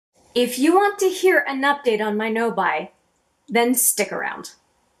If you want to hear an update on my no-buy, then stick around.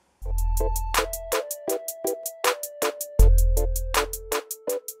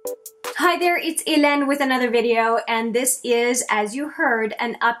 Hi there, it's Hélène with another video, and this is, as you heard,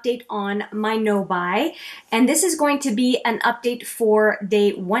 an update on my no-buy. And this is going to be an update for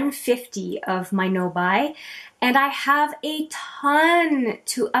day 150 of my no-buy. And I have a ton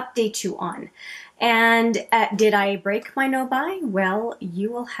to update you on. And did I break my no-buy? Well,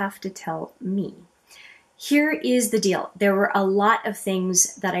 you will have to tell me. Here is the deal. There were a lot of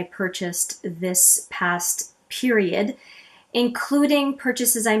things that I purchased this past period, including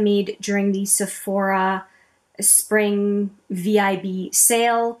purchases I made during the Sephora Spring VIB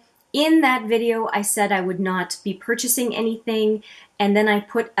sale. In that video, I said I would not be purchasing anything, and then I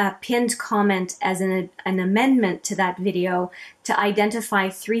put a pinned comment as an amendment to that video to identify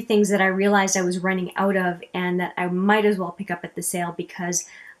 3 things that I realized I was running out of and that I might as well pick up at the sale because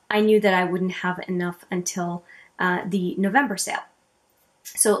I knew that I wouldn't have enough until the November sale.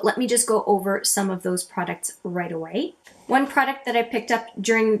 So let me just go over some of those products right away. One product that I picked up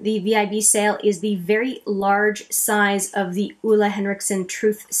during the VIB sale is the very large size of the Ole Henriksen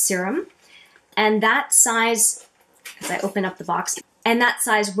Truth Serum. And that size, as I open up the box, and that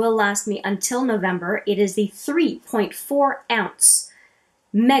size will last me until November. It is the 3.4 ounce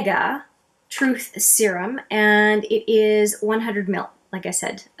Mega Truth Serum, and it is 100 ml, like I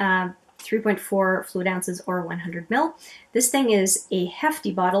said. 3.4 fluid ounces or 100 ml. This thing is a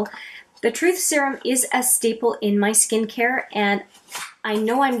hefty bottle. The Truth Serum is a staple in my skincare, and I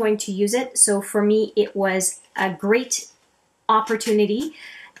know I'm going to use it, so for me it was a great opportunity,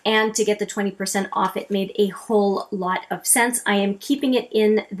 and to get the 20% off, it made a whole lot of sense. I am keeping it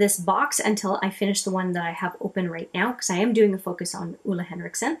in this box until I finish the one that I have open right now, because I am doing a focus on Ole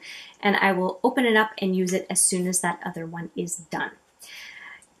Henriksen, and I will open it up and use it as soon as that other one is done.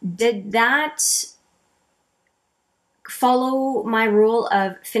 Did that follow my rule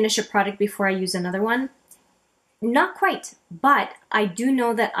of finish a product before I use another one? Not quite, but I do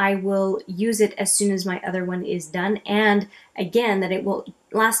know that I will use it as soon as my other one is done, and again that it will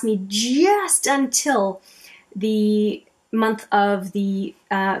last me just until the month of the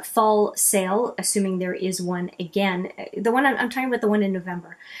fall sale, assuming there is one again. The one I'm talking about, the one in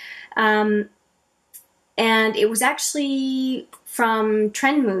November. And it was actually from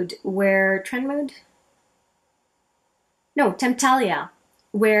Temptalia,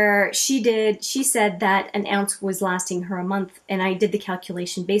 where she said that an ounce was lasting her a month, and I did the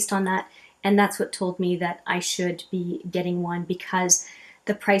calculation based on that, and that's what told me that I should be getting one because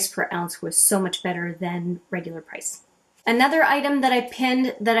the price per ounce was so much better than regular price. Another item that I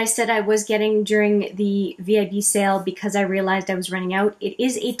pinned that I said I was getting during the VIB sale because I realized I was running out, it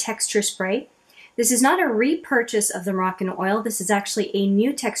is a texture spray. This is not a repurchase of the Moroccan oil. This is actually a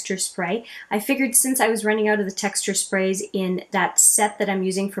new texture spray. I figured since I was running out of the texture sprays in that set that I'm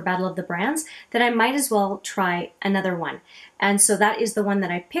using for Battle of the Brands, that I might as well try another one. And so that is the one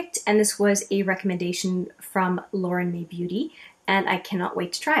that I picked, and this was a recommendation from Lauren May Beauty, and I cannot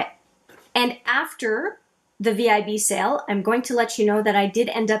wait to try it. And after the VIB sale, I'm going to let you know that I did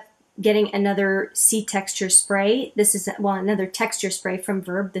end up getting another C texture spray. This is, well, another texture spray from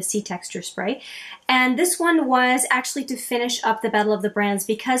Verb, the C texture spray. And this one was actually to finish up the Battle of the Brands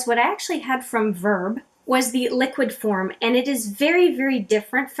because what I actually had from Verb was the liquid form, and it is very, very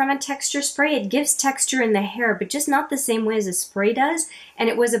different from a texture spray. It gives texture in the hair, but just not the same way as a spray does. And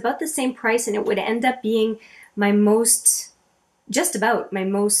it was about the same price, and it would end up being my most, just about my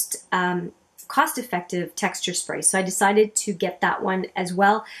most cost-effective texture spray. So I decided to get that one as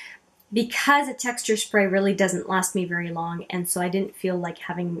well, because a texture spray really doesn't last me very long, and so I didn't feel like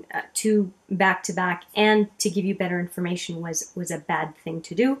having 2 back-to-back, and to give you better information was a bad thing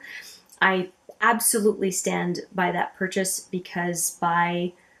to do. I absolutely stand by that purchase because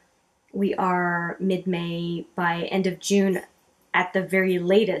we are mid-May, by end of June at the very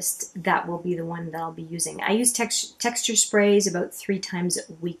latest, that will be the one that I'll be using. I use texture sprays about 3 times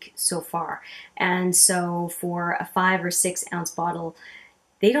a week so far, and so for a 5 or 6 ounce bottle,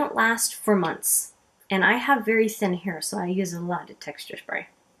 they don't last for months, and I have very thin hair, so I use a lot of texture spray.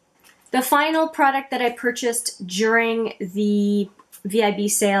 The final product that I purchased during the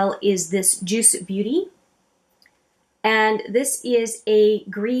VIB sale is this Juice Beauty, and this is a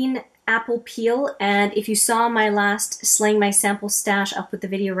green apple peel, and if you saw my last Slaying My Sample Stash, I'll put the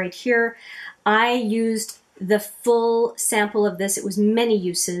video right here. I used the full sample of this. It was many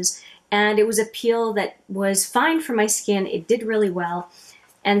uses, and it was a peel that was fine for my skin. It did really well.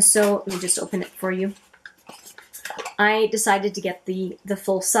 And so, let me just open it for you. I decided to get the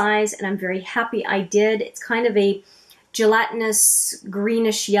full size, and I'm very happy I did. It's kind of a gelatinous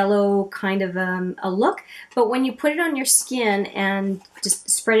greenish yellow kind of a look. But when you put it on your skin and just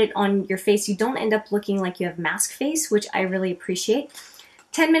spread it on your face, you don't end up looking like you have mask face, which I really appreciate.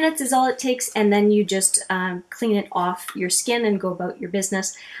 10 minutes is all it takes, and then you just clean it off your skin and go about your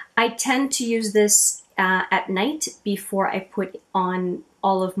business. I tend to use this at night before I put on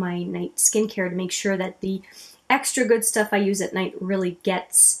all of my night skincare to make sure that the extra good stuff I use at night really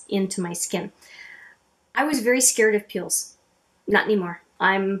gets into my skin. I was very scared of peels. Not anymore.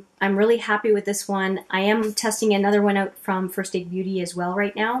 I'm really happy with this one. I am testing another one out from First Aid Beauty as well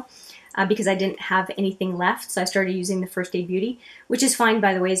right now because I didn't have anything left. So I started using the First Aid Beauty, which is fine,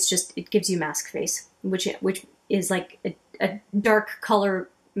 by the way. It's just, it gives you mask face, which is like a dark color,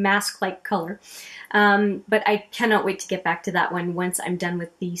 mask-like color. But I cannot wait to get back to that one once I'm done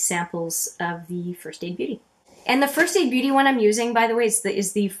with the samples of the First Aid Beauty. And the First Aid Beauty one I'm using, by the way,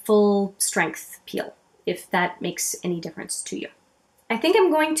 is the full strength peel, if that makes any difference to you. I think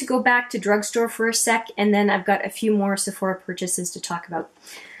I'm going to go back to drugstore for a sec, and then I've got a few more Sephora purchases to talk about.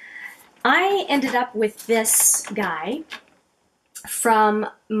 I ended up with this guy from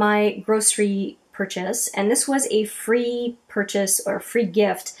my grocery purchase, and this was a free purchase or free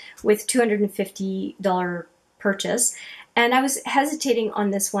gift with $250 purchase. And I was hesitating on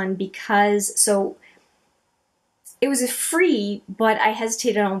this one because, so it was a free, but I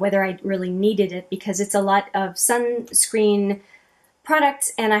hesitated on whether I really needed it because it's a lot of sunscreen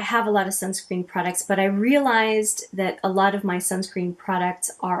products, and I have a lot of sunscreen products, but I realized that a lot of my sunscreen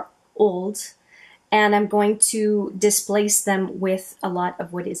products are old, and I'm going to displace them with a lot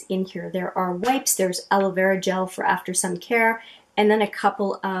of what is in here. There are wipes, there's aloe vera gel for after sun care, and then a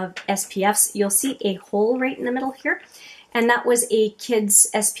couple of SPFs. You'll see a hole right in the middle here. And that was a kids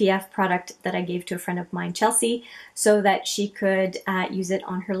SPF product that I gave to a friend of mine, Chelsea, so that she could use it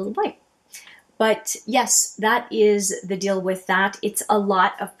on her little boy. But yes, that is the deal with that. It's a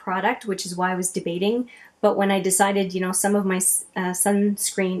lot of product, which is why I was debating. But when I decided, you know, some of my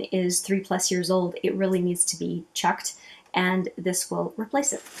sunscreen is 3+ years old, it really needs to be chucked, and this will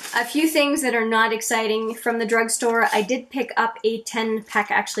replace it. A few things that are not exciting from the drugstore. I did pick up a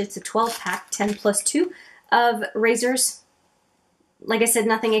 10-pack, actually it's a 12-pack, 10 plus 2 of razors. Like I said,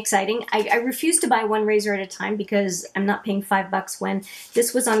 nothing exciting. I refuse to buy one razor at a time because I'm not paying $5 when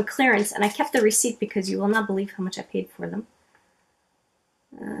this was on clearance, and I kept the receipt because you will not believe how much I paid for them.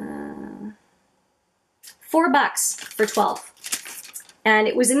 $4 for 12. And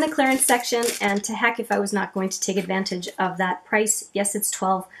it was in the clearance section, and to heck if I was not going to take advantage of that price. Yes, it's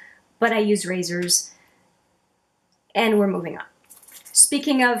 12, but I use razors, and we're moving on.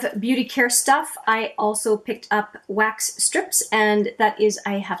 Speaking of beauty care stuff, I also picked up wax strips, and that is,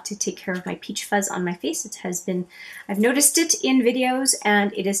 I have to take care of my peach fuzz on my face. It has been, I've noticed it in videos,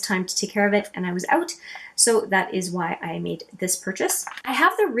 and it is time to take care of it, and I was out, so that is why I made this purchase. I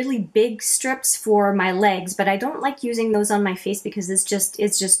have the really big strips for my legs, but I don't like using those on my face because it's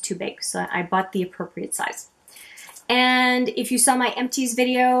just too big, so I bought the appropriate size. And if you saw my empties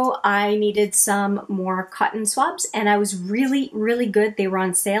video, I needed some more cotton swabs, and I was really, really good. They were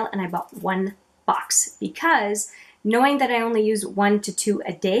on sale, and I bought one box because knowing that I only use 1 to 2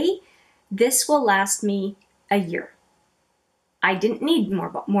 a day, this will last me a year. I didn't need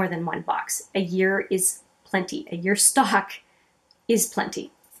more than one box. A year is plenty. A year stock is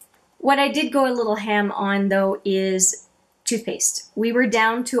plenty. What I did go a little ham on, though, is toothpaste. We were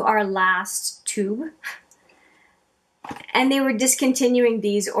down to our last tube. And they were discontinuing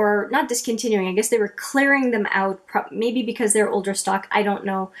these, or not discontinuing, I guess they were clearing them out, maybe because they're older stock, I don't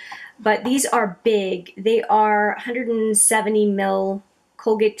know. But these are big. They are 170 ml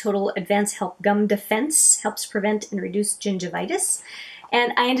Colgate Total Advanced Help Gum Defense, helps prevent and reduce gingivitis.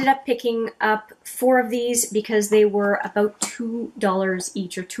 And I ended up picking up 4 of these because they were about $2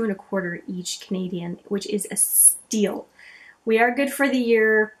 each, or $2.25 each Canadian, which is a steal. We are good for the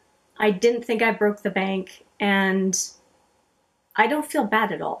year. I didn't think I broke the bank, and I don't feel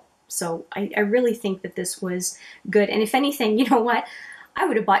bad at all. So I really think that this was good. And if anything, you know what? I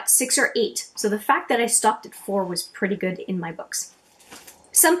would have bought 6 or 8. So the fact that I stopped at 4 was pretty good in my books.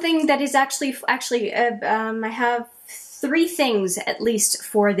 Something that is actually I have 3 things at least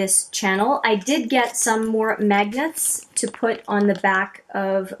for this channel. I did get some more magnets to put on the back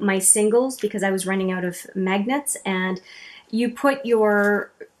of my singles because I was running out of magnets, and you put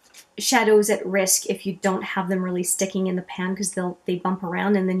your shadows at risk if you don't have them really sticking in the pan because they bump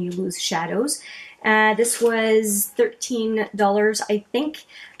around and then you lose shadows. This was $13, I think,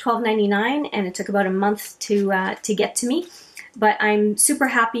 $12.99, and it took about a month to get to me. But I'm super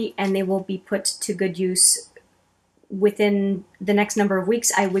happy, and they will be put to good use within the next number of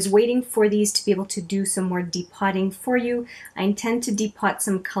weeks. I was waiting for these to be able to do some more depotting for you. I intend to depot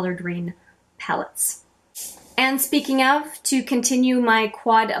some Colored Rain palettes. And speaking of, to continue my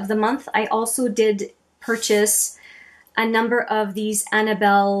quad of the month, I also did purchase a number of these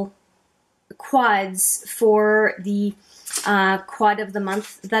Annabelle quads for the quad of the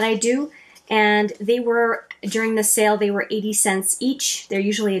month that I do. And they were, during the sale, they were 80 cents each. They're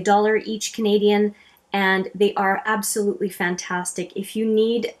usually $1 each Canadian, and they are absolutely fantastic. If you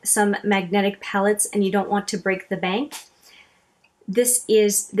need some magnetic palettes and you don't want to break the bank, this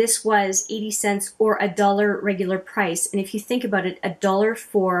was 80 cents or $1 regular price. And if you think about it, $1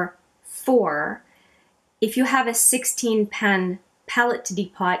 for 4, if you have a 16 pan palette to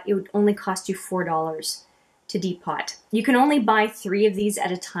depot, it would only cost you $4 to depot. You can only buy 3 of these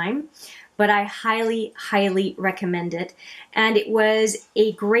at a time, but I highly, highly recommend it. And it was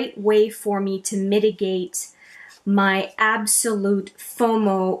a great way for me to mitigate my absolute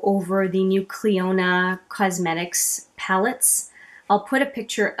FOMO over the new Clionadh Cosmetics palettes. I'll put a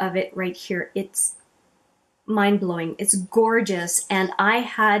picture of it right here. It's mind-blowing. It's gorgeous. And I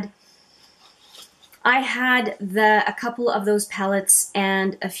had a couple of those palettes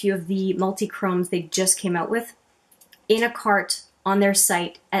and a few of the multi-chromes they just came out with in a cart on their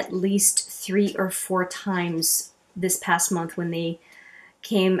site at least 3 or 4 times this past month when they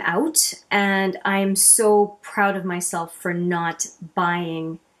came out. And I'm so proud of myself for not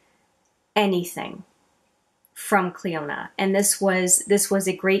buying anything from Clionadh. And this was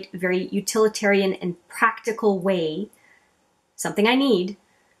a great, very utilitarian and practical way, something I need,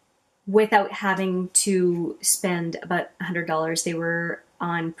 without having to spend about $100. They were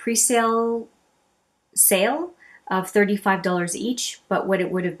on pre-sale sale of $35 each, but what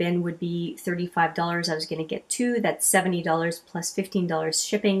it would have been would be $35. I was going to get 2. That's $70 plus $15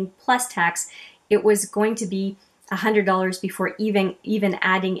 shipping plus tax. It was going to be $100 before even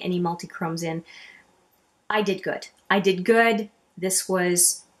adding any multi-chromes in. I did good. I did good. This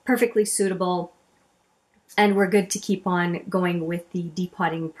was perfectly suitable, and we're good to keep on going with the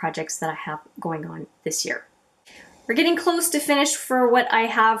depotting projects that I have going on this year. We're getting close to finish for what I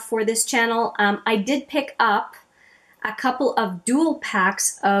have for this channel. I did pick up a couple of dual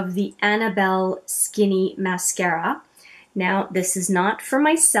packs of the Annabelle Skinny Mascara. Now, this is not for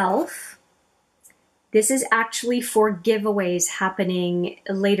myself. This is actually for giveaways happening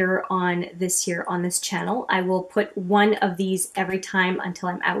later on this year on this channel. I will put one of these every time until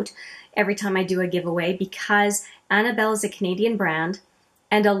I'm out, every time I do a giveaway, because Annabelle is a Canadian brand,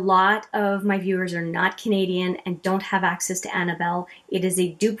 and a lot of my viewers are not Canadian and don't have access to Annabelle. It is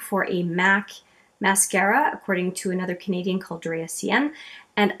a dupe for a MAC mascara, according to another Canadian called Drea Cien,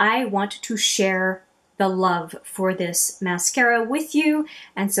 and I want to share the love for this mascara with you.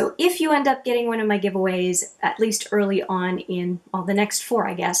 And so if you end up getting one of my giveaways, at least early on in, well, the next 4,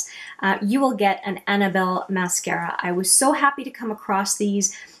 I guess, you will get an Annabelle mascara. I was so happy to come across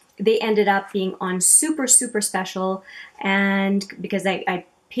these. They ended up being on super, super special, and because I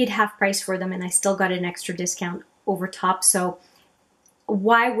paid half price for them and I still got an extra discount over top. So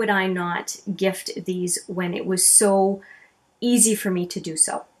why would I not gift these when it was so easy for me to do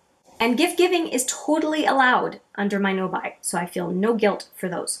so? And gift giving is totally allowed under my no-buy, so I feel no guilt for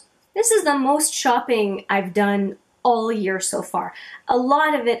those. This is the most shopping I've done all year so far. A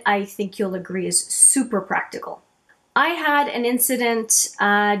lot of it, I think you'll agree, is super practical. I had an incident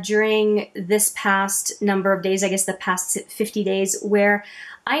during this past number of days, I guess the past 50 days, where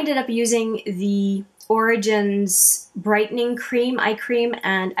I ended up using the Origins brightening cream, eye cream,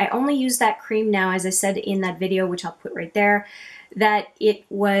 and I only use that cream now, as I said in that video, which I'll put right there, that it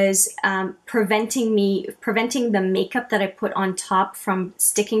was preventing the makeup that I put on top from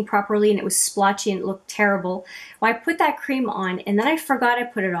sticking properly, and it was splotchy and it looked terrible. Well, I put that cream on, and then I forgot I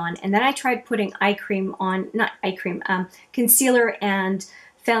put it on, and then I tried putting eye cream on, not eye cream, concealer and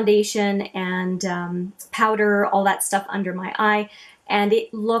foundation and powder, all that stuff under my eye, and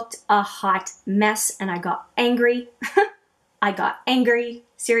it looked a hot mess, and I got angry. I got angry,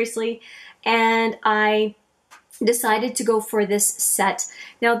 seriously, and I decided to go for this set.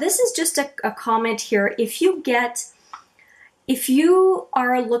 Now, this is just a comment here. If you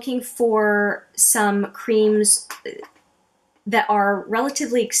are looking for some creams that are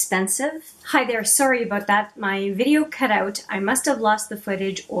relatively expensive. Hi there, sorry about that. My video cut out. I must have lost the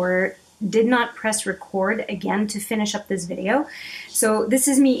footage or did not press record again to finish up this video. So this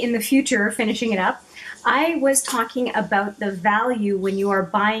is me in the future finishing it up. I was talking about the value when you are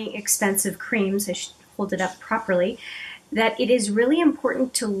buying expensive creams. I should hold it up properly. that it is really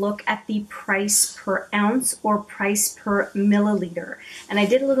important to look at the price per ounce or price per milliliter. And I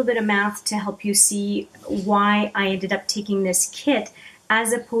did a little bit of math to help you see why I ended up taking this kit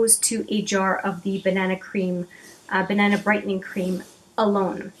as opposed to a jar of the banana cream, banana brightening cream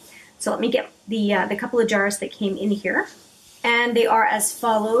alone. So let me get the couple of jars that came in here. And they are as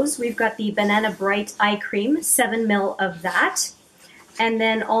follows. We've got the Banana Bright Eye Cream, 7 ml of that. And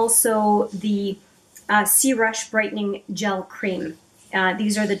then also the Sea Rush Brightening Gel Cream.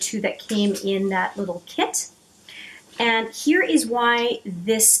 These are the two that came in that little kit. And here is why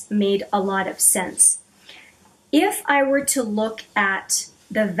this made a lot of sense. If I were to look at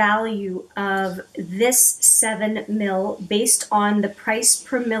the value of this 7 ml based on the price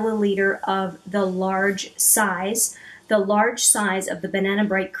per milliliter of the large size of the Banana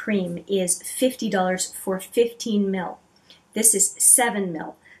Bright Cream is $50 for 15 ml. This is 7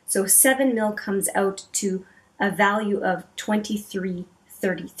 ml. So 7 ml comes out to a value of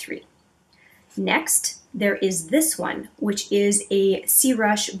 $23.33. Next, there is this one, which is a Sea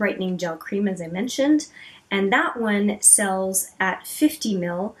Rush Brightening Gel Cream, as I mentioned, and that one sells at 50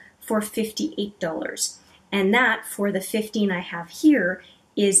 ml for $58. And that, for the 15 I have here,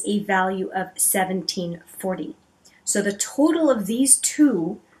 is a value of $17.40. So the total of these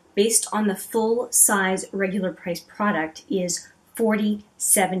two, based on the full size regular price product, is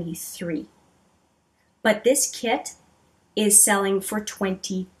 $40.73. But this kit is selling for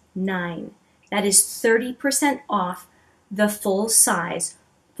 $29. That is 30% off the full size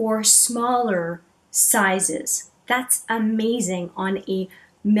for smaller sizes. That's amazing on a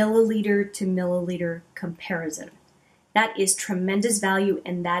milliliter to milliliter comparison. That is tremendous value,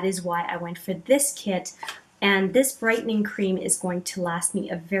 and that is why I went for this kit. And this brightening cream is going to last me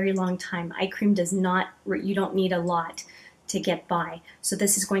a very long time. Eye cream does not, you don't need a lot to get by. So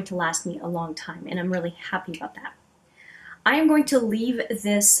this is going to last me a long time, and I'm really happy about that. I am going to leave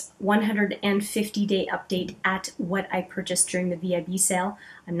this 150-day update at what I purchased during the VIB sale.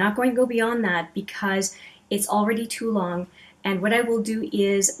 I'm not going to go beyond that because it's already too long. And what I will do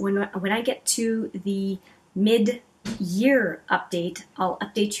is when I get to the mid-year update, I'll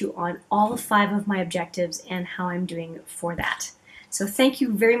update you on all 5 of my objectives and how I'm doing for that. So thank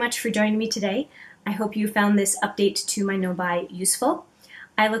you very much for joining me today. I hope you found this update to my no-buy useful.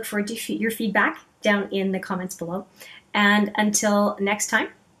 I look forward to your feedback down in the comments below. And until next time,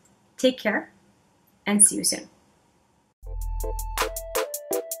 take care and see you soon.